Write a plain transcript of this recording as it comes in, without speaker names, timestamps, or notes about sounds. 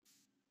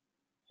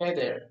Hey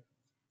there,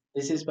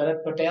 this is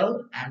Bharat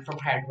Patel. I'm from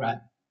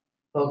Hyderabad.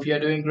 Hope you're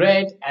doing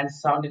great and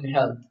sound in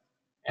health.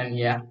 And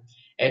yeah,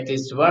 at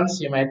least once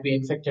you might be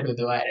infected with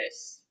the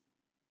virus.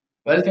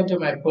 Welcome to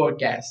my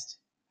podcast.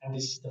 And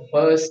this is the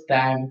first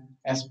time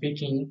I'm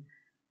speaking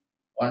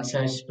on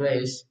such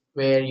place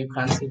where you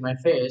can't see my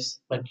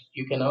face, but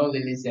you can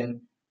only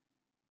listen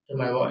to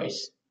my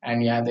voice.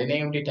 And yeah, they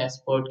named it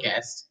as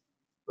podcast.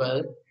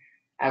 Well,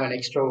 I'm an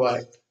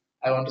extrovert.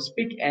 I want to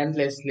speak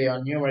endlessly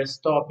on numerous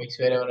topics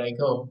wherever I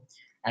go,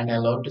 and I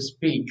love to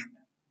speak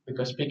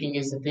because speaking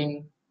is the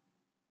thing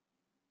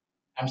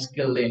I'm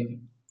skilled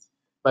in.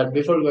 But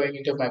before going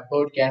into my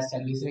podcast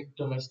and listening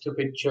to my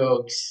stupid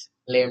jokes,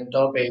 lame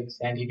topics,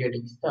 and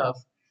idiotic stuff,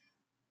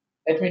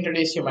 let me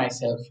introduce you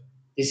myself.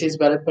 This is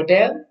Bharat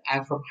Patel.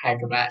 I'm from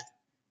Hyderabad.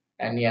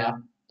 And yeah,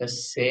 the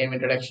same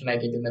introduction I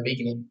did in the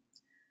beginning.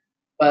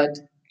 But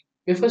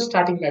before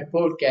starting my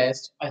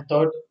podcast, I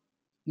thought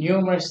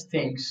numerous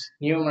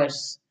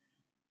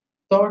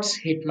thoughts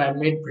hit my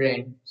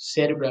midbrain,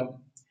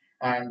 cerebrum,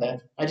 and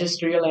I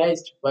just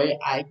realized why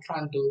I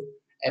can't do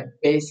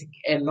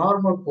a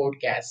normal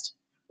podcast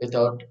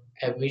without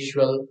a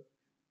visual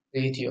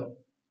video.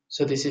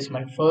 So this is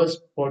my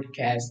first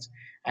podcast,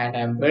 and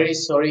I'm very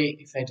sorry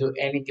if I do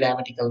any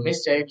grammatical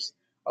mistakes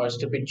or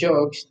stupid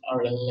jokes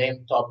or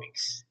lame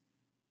topics.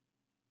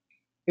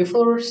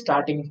 Before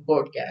starting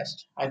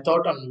podcast, I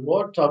thought on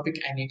what topic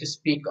I need to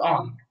speak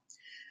on,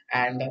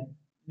 and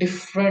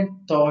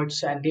different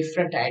thoughts and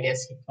different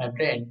ideas hit my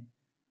brain.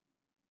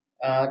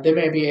 They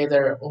may be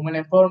either women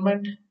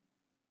empowerment,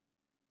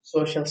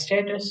 social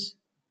status,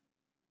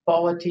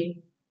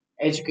 poverty,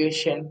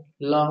 education,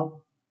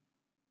 law,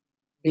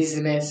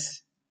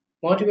 business,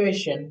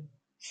 motivation,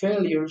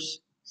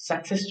 failures,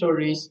 success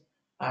stories,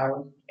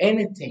 or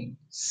anything,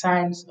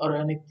 science or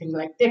anything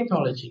like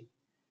technology.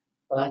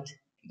 But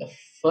the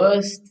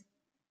first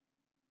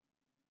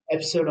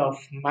episode of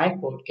my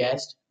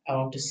podcast, I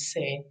want to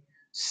say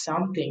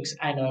some things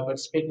I know about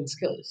speaking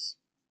skills.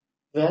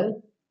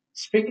 Well,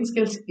 speaking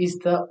skills is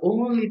the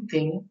only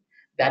thing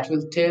that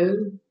will tell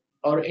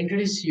or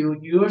introduce you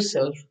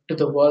yourself to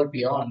the world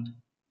beyond.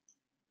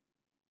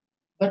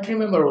 But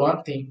remember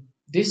one thing,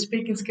 these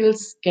speaking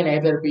skills can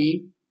either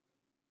be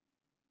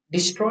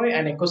destroy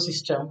an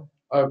ecosystem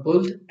or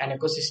build an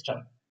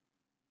ecosystem.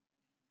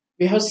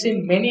 We have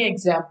seen many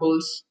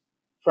examples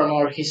from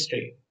our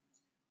history.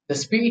 The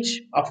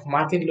speech of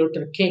Martin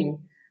Luther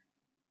King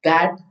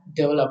that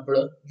developed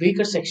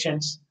weaker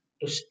sections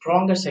to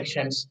stronger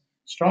sections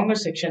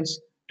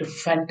to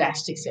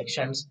fantastic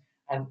sections,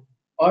 and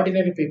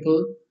ordinary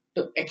people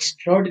to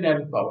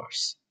extraordinary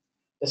powers.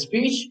 The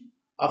speech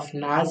of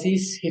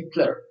Nazis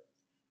Hitler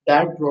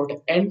that brought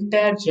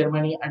entire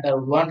Germany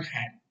under one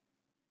hand,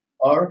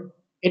 or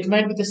it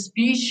might be the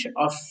speech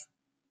of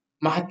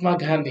Mahatma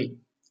Gandhi,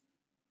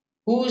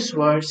 whose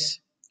words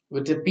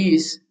with the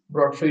peace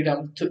brought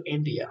freedom to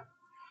India,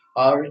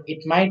 or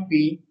it might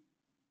be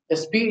the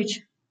speech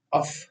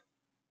of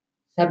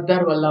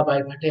Sardar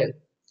Vallabhbhai Patel,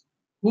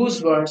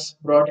 whose words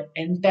brought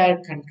entire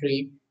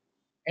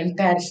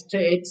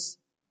states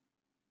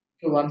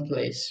to one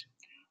place.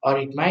 Or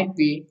it might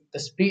be the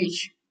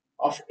speech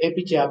of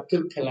APJ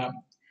Abdul Kalam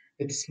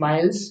with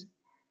smiles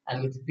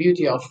and with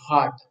beauty of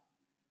heart,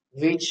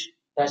 which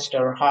touched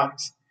our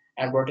hearts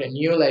and brought a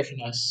new life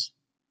in us.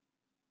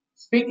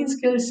 Speaking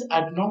skills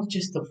are not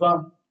just the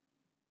one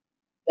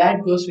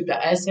that goes with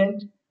the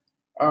accent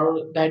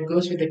or that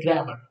goes with the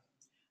grammar,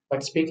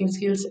 but speaking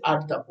skills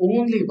are the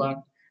only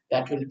one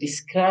that will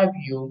describe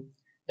you,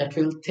 that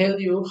will tell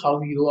you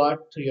how you are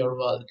to your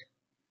world.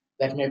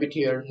 That may be to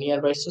your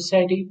nearby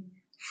society,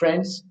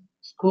 friends,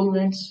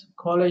 schoolmates,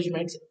 college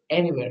mates,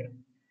 anywhere.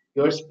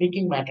 Your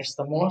speaking matters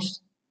the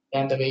most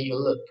than the way you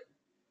look.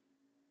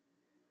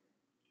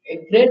 A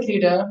great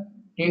leader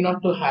need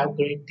not to have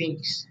great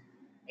things,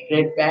 a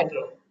great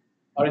background,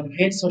 or a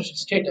great social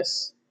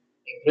status.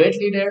 A great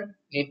leader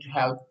need to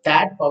have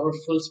that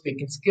powerful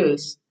speaking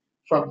skills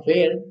from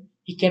where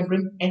he can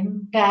bring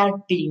entire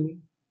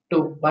team to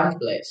one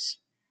place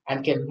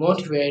and can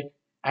motivate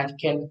and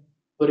can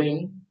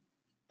bring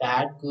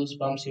that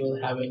goosebumps you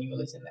will have when you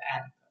listen to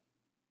the.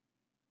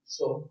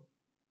 So,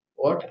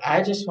 what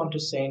I just want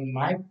to say in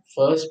my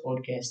first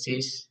podcast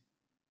is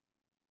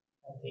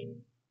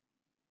nothing.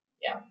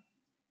 Yeah,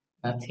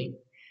 nothing.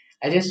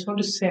 I just want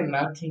to say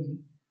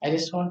nothing. I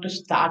just want to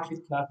start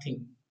with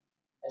nothing.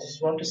 I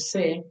just want to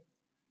say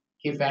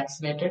get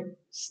vaccinated,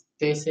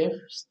 stay safe,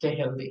 stay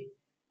healthy.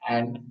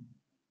 And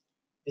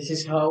this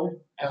is how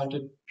I want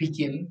to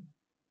begin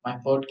my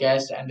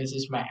podcast. And this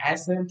is my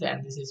accent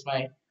and this is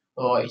my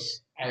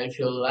voice. And if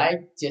you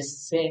like,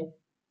 just say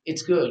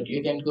it's good.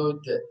 You can go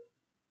with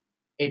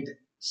it.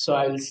 So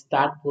I will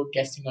start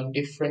podcasting on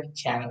different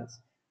channels.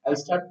 I'll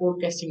start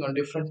podcasting on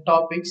different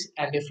topics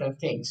and different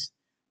things.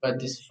 But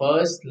this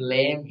first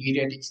lame,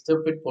 idiotic,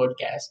 stupid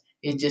podcast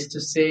is just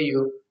to say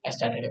you I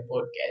started a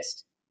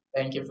podcast.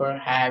 Thank you for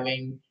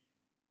having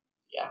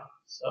yeah,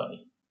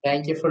 sorry.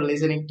 Thank you for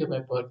listening to my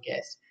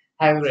podcast.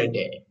 Have a great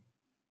day.